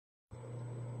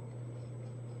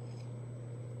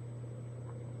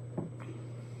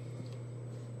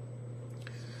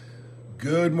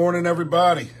Good morning,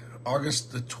 everybody.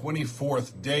 August the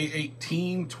 24th, day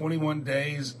 18, 21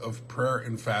 days of prayer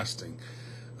and fasting.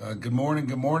 Good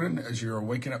morning. As you're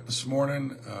waking up this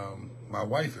morning, my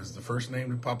wife is the first name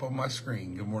to pop on my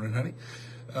screen. Good morning,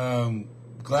 honey.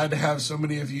 Glad to have so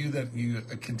many of you that you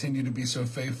continue to be so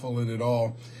faithful in it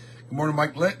all. Good morning,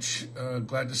 Mike Lynch.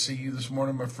 Glad to see you this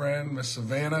morning, my friend. Miss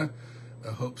Savannah,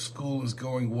 I hope school is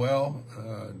going well.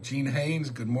 Gene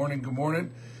Haynes, good morning.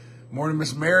 Morning,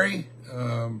 Miss Mary.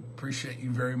 Appreciate you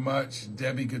very much.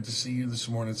 Debbie, good to see you this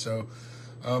morning. So,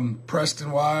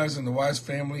 Preston Wise and the Wise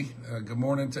family, good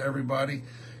morning to everybody.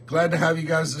 Glad to have you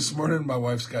guys this morning. My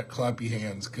wife's got clappy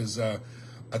hands because I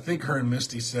think her and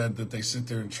Misty said that they sit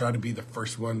there and try to be the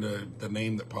first one to the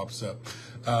name that pops up.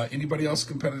 Anybody else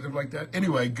competitive like that?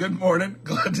 Anyway, good morning.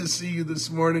 Glad to see you this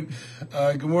morning.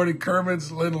 Good morning,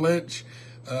 Kermans, Lynn Lynch.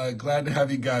 Glad to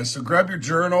have you guys. So grab your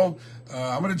journal.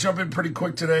 I'm going to jump in pretty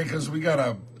quick today because we got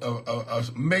a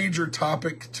major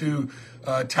topic to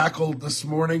tackle this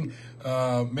morning.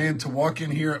 To walk in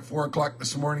here at 4 o'clock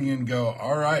this morning and go,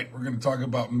 all right, we're going to talk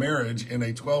about marriage in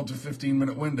a 12 to 15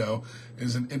 minute window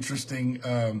is an interesting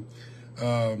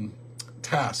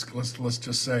task, let's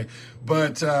just say.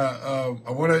 But I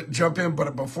want to jump in,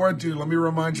 but before I do, let me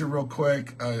remind you real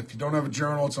quick, if you don't have a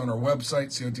journal, it's on our website,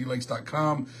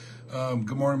 cotlakes.com.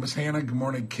 Good morning, Miss Hannah. Good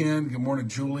morning, Ken. Good morning,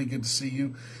 Julie. Good to see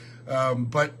you.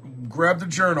 But grab the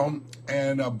journal,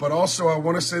 and but also I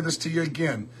want to say this to you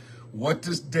again. What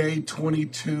does day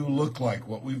 22 look like?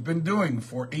 What we've been doing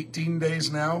for 18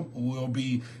 days now, we'll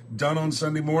be done on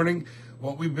Sunday morning.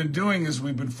 What we've been doing is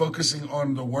we've been focusing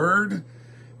on the Word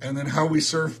and then how we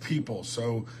serve people.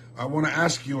 So I want to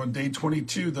ask you on day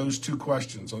 22 those two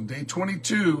questions. On day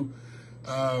 22,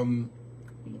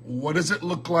 what does it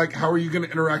look like? How are you going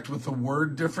to interact with the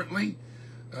Word differently?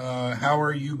 How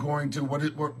are you going to,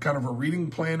 what kind of a reading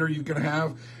plan are you going to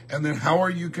have? And then how are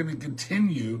you going to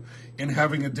continue in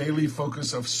having a daily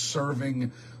focus of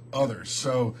serving others?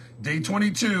 So day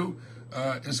 22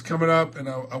 is coming up, and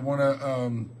I want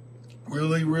to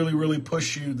really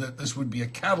push you that this would be a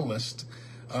catalyst,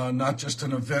 not just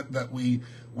an event that we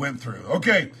went through.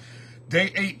 Okay,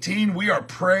 day 18, we are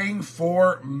praying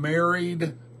for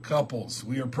married couples.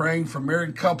 We are praying for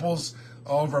married couples.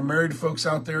 All of our married folks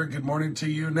out there, good morning to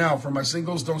you. Now, for my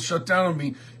singles, don't shut down on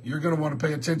me. You're going to want to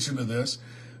pay attention to this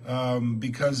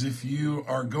because if you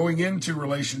are going into a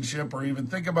relationship or even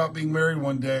think about being married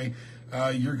one day,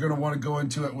 you're going to want to go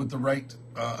into it with the right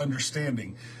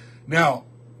understanding. Now,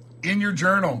 in your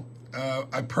journal,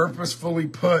 I purposefully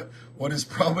put what is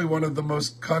probably one of the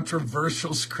most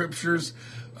controversial scriptures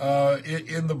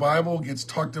in the Bible. It gets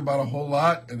talked about a whole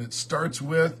lot, and it starts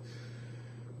with,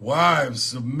 wives,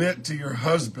 submit to your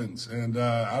husbands. And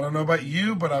I don't know about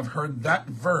you, but I've heard that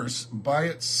verse by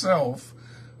itself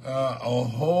a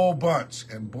whole bunch.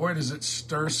 And boy, does it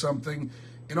stir something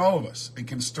in all of us. It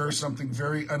can stir something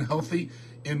very unhealthy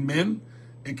in men.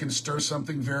 It can stir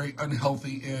something very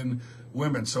unhealthy in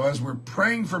women. So as we're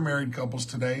praying for married couples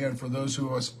today, and for those who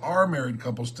of us are married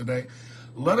couples today,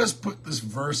 let us put this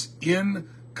verse in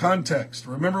context.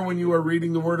 Remember, when you are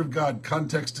reading the Word of God,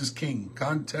 context is king.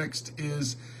 Context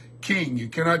is king. You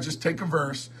cannot just take a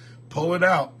verse, pull it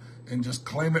out, and just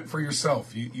claim it for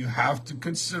yourself. You have to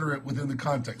consider it within the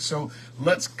context. So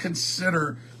let's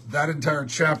consider that entire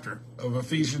chapter of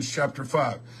Ephesians chapter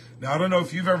 5. Now, I don't know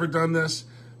if you've ever done this,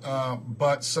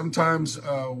 but sometimes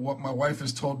what my wife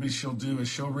has told me she'll do is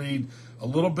she'll read a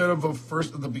little bit of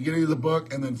the beginning of the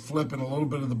book and then flip in a little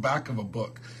bit of the back of a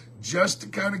book, just to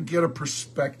kind of get a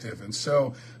perspective. And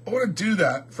so I want to do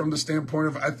that from the standpoint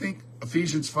of, I think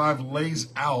Ephesians 5 lays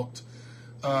out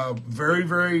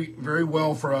very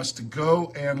well for us to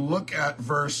go and look at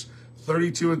verse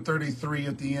 32 and 33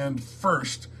 at the end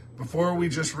first, before we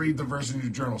just read the verse in your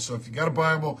journal. So if you got a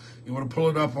Bible, you want to pull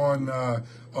it up on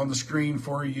the screen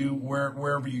for you,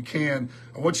 wherever you can.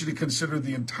 I want you to consider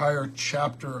the entire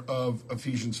chapter of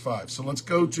Ephesians 5. So let's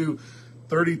go to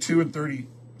 32 and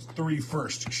 33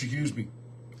 first. Excuse me.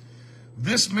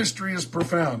 This mystery is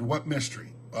profound. What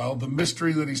mystery? Well, the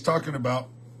mystery that he's talking about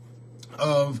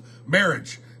of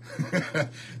marriage.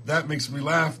 That makes me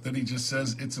laugh that he just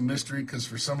says it's a mystery, because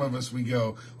for some of us, we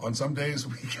go, on some days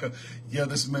we go, yeah,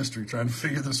 this is mystery, trying to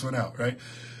figure this one out, right?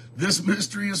 This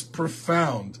mystery is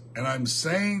profound, and I'm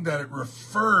saying that it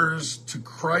refers to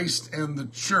Christ and the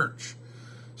church.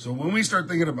 So when we start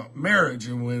thinking about marriage,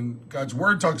 and when God's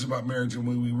Word talks about marriage, and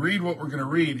when we read what we're going to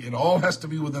read, it all has to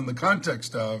be within the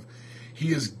context of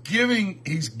He's given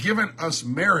us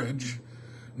marriage,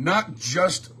 not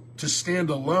just to stand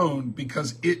alone,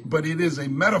 but it is a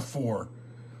metaphor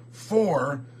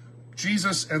for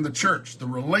Jesus and the church, the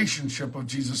relationship of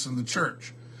Jesus and the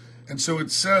church. And so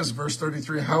it says, verse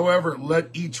 33, however, let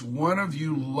each one of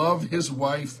you love his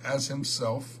wife as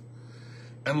himself,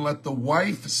 and let the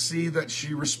wife see that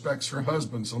she respects her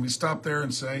husband. So let me stop there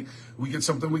and say, we get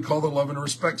something we call the love and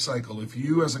respect cycle. If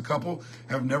you as a couple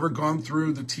have never gone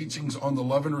through the teachings on the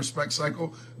love and respect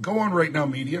cycle, go on Right Now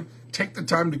Media. Take the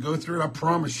time to go through it. I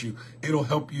promise you, it'll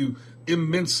help you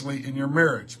immensely in your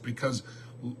marriage, because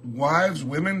wives,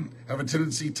 women have a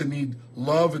tendency to need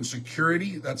love and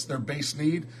security. That's their base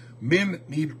need. Men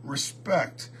need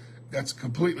respect. That's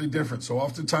completely different. So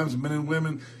oftentimes men and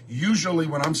women, usually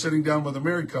when I'm sitting down with a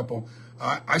married couple,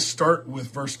 I start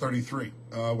with verse 33.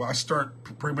 I start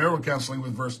premarital counseling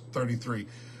with verse 33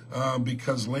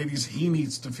 because ladies, he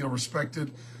needs to feel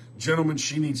respected. Gentlemen,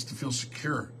 she needs to feel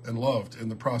secure and loved in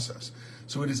the process.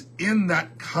 So it is in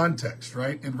that context,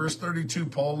 right? In verse 32,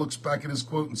 Paul looks back at his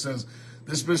quote and says,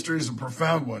 this mystery is a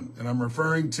profound one, and I'm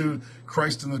referring to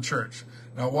Christ and the church.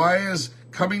 Now, why is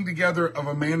coming together of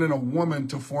a man and a woman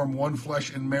to form one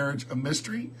flesh in marriage a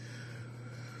mystery?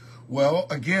 Well,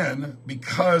 again,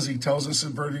 because he tells us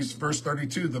in verse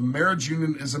 32, the marriage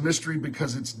union is a mystery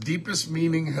because its deepest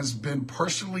meaning has been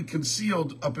partially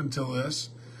concealed up until this.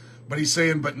 But he's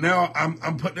saying, but now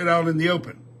I'm putting it out in the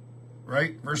open,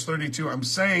 right? Verse 32, I'm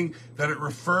saying that it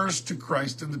refers to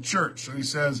Christ and the church. So he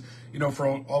says, for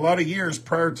a lot of years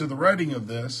prior to the writing of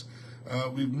this,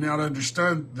 we've now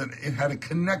understood that it had a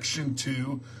connection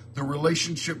to the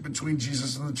relationship between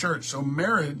Jesus and the church. So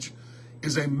marriage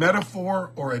is a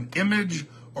metaphor or an image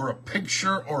or a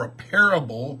picture or a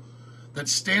parable that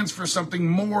stands for something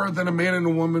more than a man and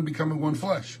a woman becoming one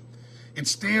flesh. It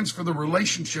stands for the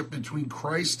relationship between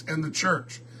Christ and the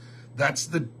church. That's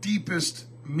the deepest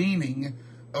meaning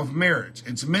of marriage.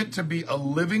 It's meant to be a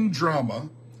living drama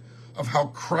of how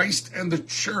Christ and the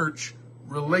church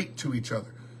relate to each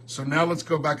other. So now let's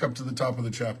go back up to the top of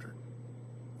the chapter.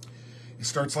 It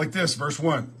starts like this, verse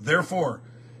 1. Therefore,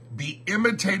 be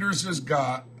imitators of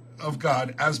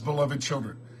God as beloved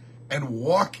children, and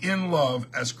walk in love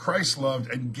as Christ loved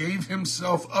and gave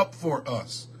himself up for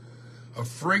us, a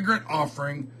fragrant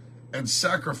offering and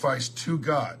sacrifice to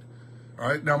God. All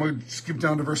right, now I'm going to skip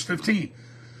down to verse 15.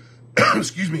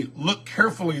 Excuse me. Look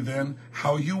carefully then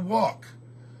how you walk,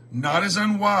 not as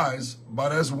unwise,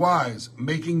 but as wise,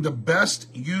 making the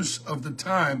best use of the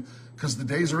time, because the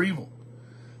days are evil.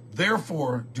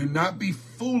 Therefore, do not be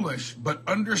foolish, but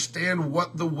understand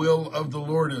what the will of the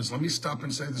Lord is. Let me stop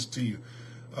and say this to you.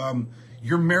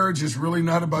 Your marriage is really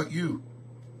not about you.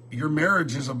 Your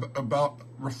marriage is about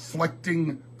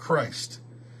reflecting Christ.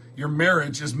 Your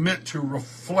marriage is meant to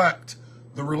reflect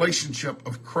the relationship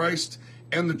of Christ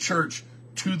and the church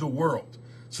to the world.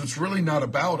 So it's really not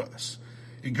about us.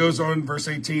 It goes on in verse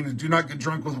 18, and do not get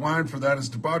drunk with wine, for that is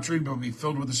debauchery, but be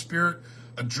filled with the Spirit,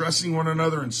 addressing one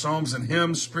another in psalms and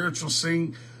hymns, spiritual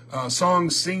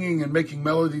songs, singing and making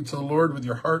melody to the Lord with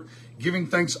your heart, giving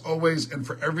thanks always and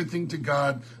for everything to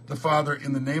God the Father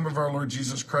in the name of our Lord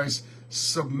Jesus Christ,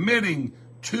 submitting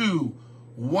to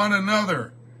one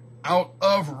another out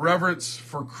of reverence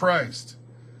for Christ.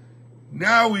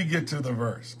 Now we get to the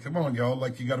verse. Come on, y'all.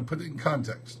 Like, you got to put it in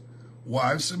context.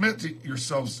 Wives, submit to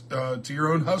yourselves to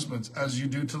your own husbands as you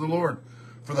do to the Lord.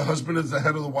 For the husband is the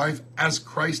head of the wife, as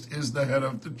Christ is the head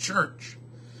of the church,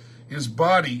 his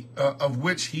body, of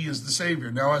which he is the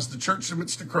Savior. Now, as the church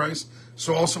submits to Christ,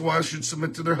 so also wives should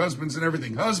submit to their husbands in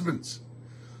everything. Husbands,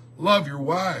 love your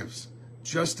wives,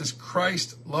 just as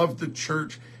Christ loved the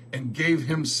church and gave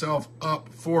himself up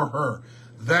for her,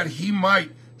 that he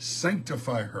might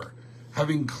sanctify her,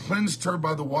 having cleansed her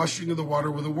by the washing of the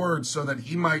water with the word, so that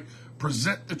he might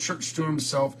present the church to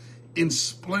himself in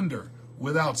splendor,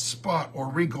 without spot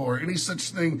or wrinkle or any such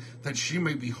thing, that she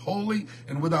may be holy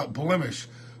and without blemish.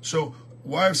 So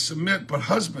wives, submit, but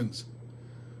husbands,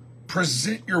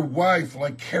 present your wife,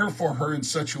 like care for her in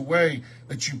such a way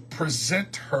that you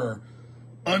present her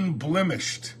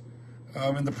unblemished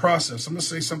in the process. I'm going to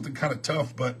say something kind of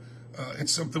tough, but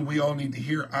it's something we all need to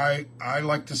hear. I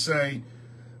like to say,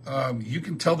 you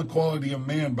can tell the quality of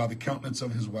man by the countenance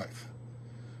of his wife.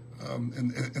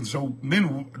 And so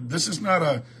men, this is not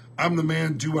a, I'm the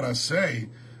man, do what I say.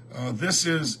 This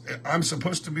is, I'm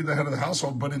supposed to be the head of the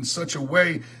household, but in such a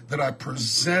way that I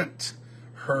present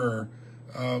her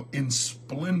in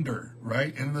splendor,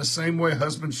 right? And in the same way,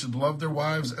 husbands should love their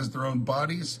wives as their own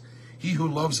bodies. He who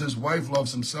loves his wife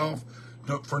loves himself.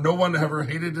 For no one ever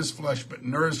hated his flesh, but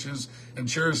nourishes and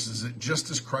cherishes it, just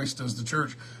as Christ does the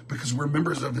church, because we're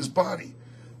members of his body.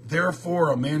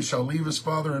 Therefore, a man shall leave his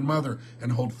father and mother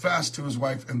and hold fast to his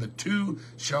wife, and the two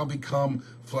shall become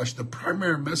flesh. The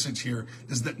primary message here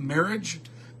is that marriage,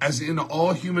 as in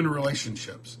all human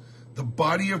relationships, the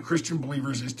body of Christian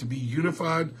believers is to be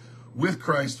unified with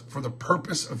Christ for the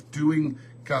purpose of doing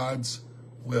God's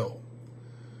will.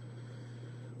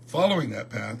 Following that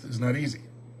path is not easy,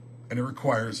 and it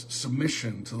requires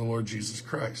submission to the Lord Jesus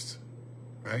Christ,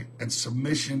 right? And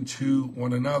submission to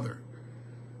one another.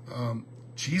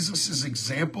 Jesus'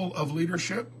 example of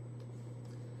leadership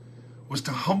was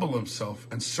to humble himself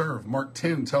and serve. Mark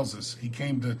 10 tells us he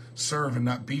came to serve and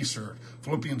not be served.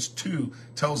 Philippians 2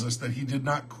 tells us that he did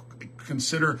not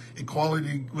consider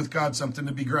equality with God something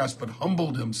to be grasped, but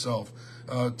humbled himself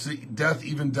to death,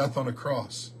 even death on a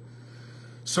cross.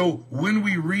 So when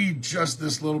we read just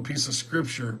this little piece of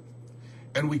scripture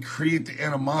and we create the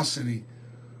animosity,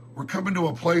 we're coming to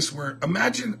a place where,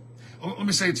 imagine, let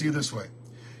me say it to you this way.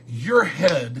 Your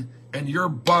head and your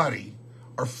body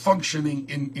are functioning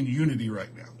in unity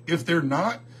right now. If they're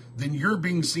not, then you're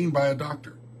being seen by a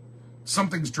doctor.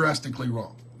 Something's drastically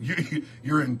wrong.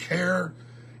 You're in care.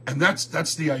 And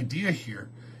that's the idea here,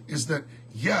 is that,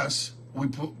 yes,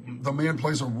 the man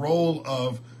plays a role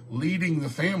of leading the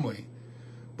family,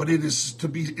 but it is to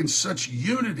be in such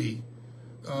unity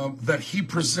that he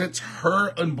presents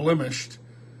her unblemished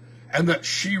and that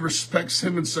she respects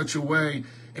him in such a way,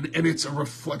 and it's a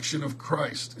reflection of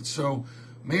Christ. And so,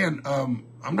 man,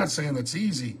 I'm not saying that's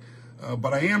easy,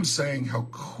 but I am saying how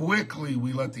quickly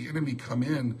we let the enemy come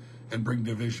in and bring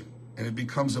division. And it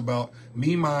becomes about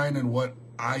me, mine, and what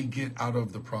I get out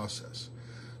of the process.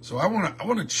 So I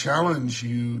want to challenge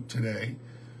you today,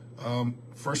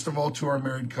 first of all, to our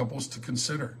married couples to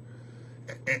consider: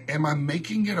 am I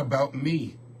making it about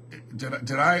me?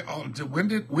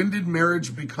 When did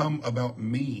marriage become about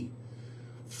me?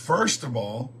 First of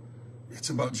all, it's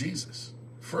about Jesus.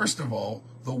 First of all,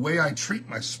 the way I treat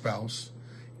my spouse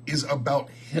is about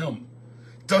him.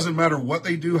 It doesn't matter what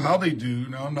they do, how they do.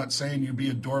 Now, I'm not saying you be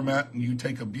a doormat and you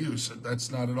take abuse.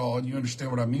 That's not at all. And you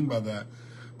understand what I mean by that.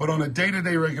 But on a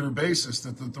day-to-day regular basis,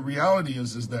 the reality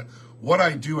is that what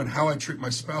I do and how I treat my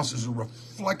spouse is a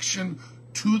reflection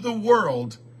to the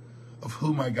world of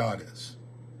who my God is.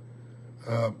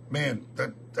 Man,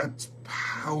 that's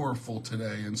powerful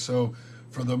today. And so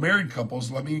for the married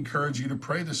couples, let me encourage you to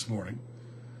pray this morning.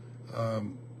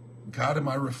 God, am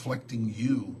I reflecting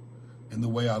you in the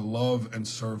way I love and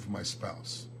serve my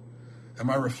spouse? Am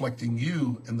I reflecting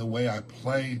you in the way I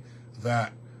play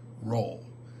that role?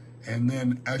 And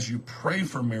then as you pray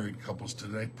for married couples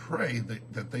today, pray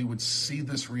that they would see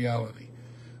this reality,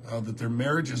 that their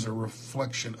marriage is a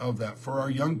reflection of that. For our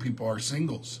young people, our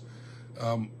singles,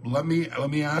 let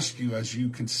me ask you, as you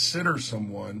consider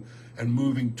someone and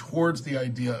moving towards the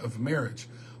idea of marriage,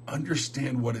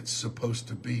 understand what it's supposed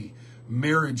to be.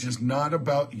 Marriage is not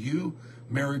about you.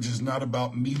 Marriage is not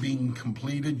about me being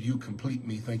completed. You complete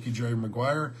me. Thank you, Jerry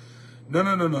Maguire.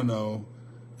 No.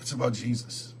 It's about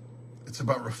Jesus. It's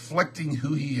about reflecting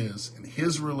who he is and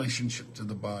his relationship to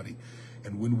the body.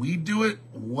 And when we do it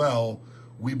well,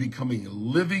 we become a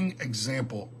living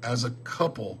example as a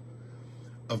couple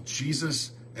of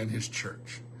Jesus and his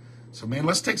church. So, man,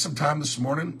 let's take some time this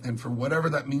morning, and for whatever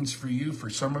that means for you, for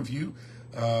some of you,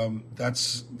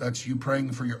 that's you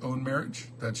praying for your own marriage.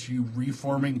 That's you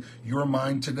reforming your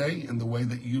mind today in the way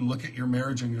that you look at your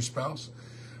marriage and your spouse.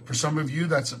 For some of you,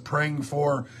 that's praying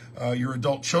for your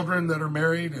adult children that are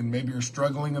married and maybe you're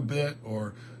struggling a bit,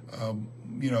 or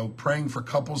praying for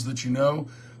couples that you know.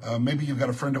 Maybe you've got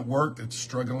a friend at work that's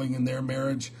struggling in their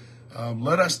marriage.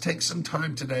 Let us take some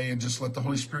time today and just let the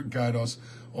Holy Spirit guide us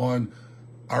on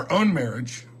our own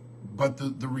marriage, but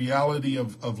the reality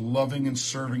of loving and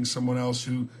serving someone else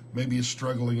who maybe is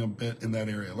struggling a bit in that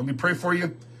area. Let me pray for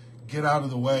you. Get out of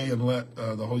the way and let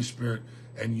the Holy Spirit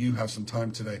and you have some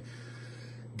time today.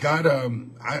 God,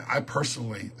 I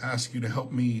personally ask you to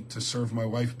help me to serve my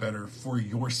wife better for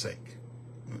your sake,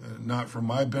 not for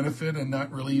my benefit and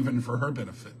not really even for her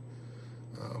benefit,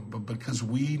 but because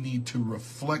we need to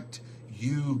reflect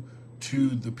you to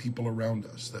the people around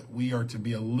us, that we are to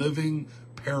be a living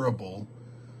parable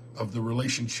of the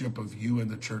relationship of you and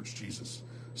the church, Jesus.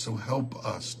 So help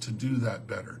us to do that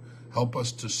better. Help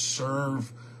us to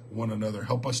serve one another.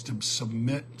 Help us to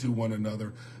submit to one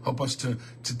another. Help us to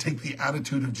take the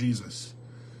attitude of Jesus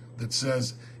that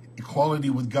says equality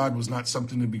with God was not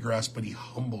something to be grasped, but he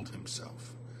humbled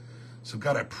himself. So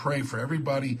God, I pray for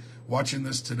everybody watching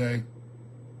this today.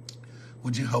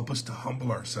 Would you help us to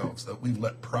humble ourselves, that we've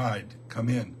let pride come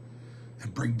in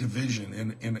and bring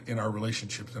division in our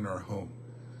relationships, in our home.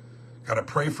 God, I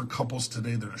pray for couples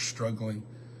today that are struggling.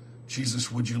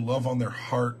 Jesus, would you love on their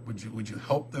heart? Would you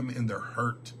help them in their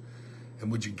hurt?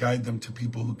 And would you guide them to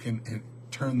people who can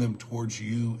turn them towards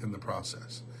you in the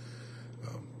process?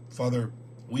 Father,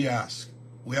 we ask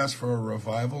for a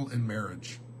revival in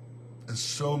marriage. As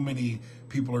so many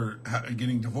people are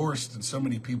getting divorced, and so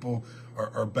many people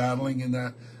are battling in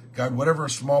that. God, whatever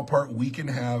small part we can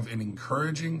have in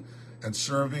encouraging and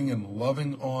serving and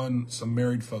loving on some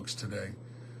married folks today,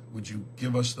 would you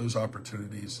give us those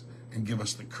opportunities and give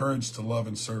us the courage to love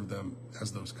and serve them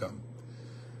as those come.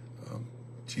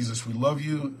 Jesus, we love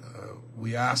you.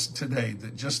 We ask today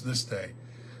that just this day,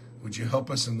 would you help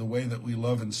us in the way that we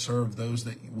love and serve those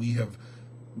that we have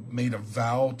made a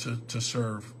vow to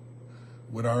serve?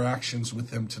 Would our actions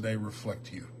with them today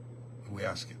reflect you? We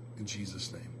ask it in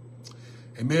Jesus' name.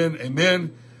 Amen.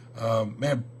 Amen.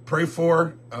 Man, pray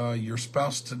for your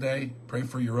spouse today. Pray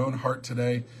for your own heart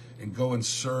today. And go and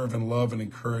serve and love and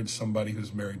encourage somebody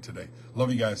who's married today.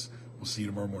 Love you guys. We'll see you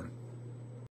tomorrow morning.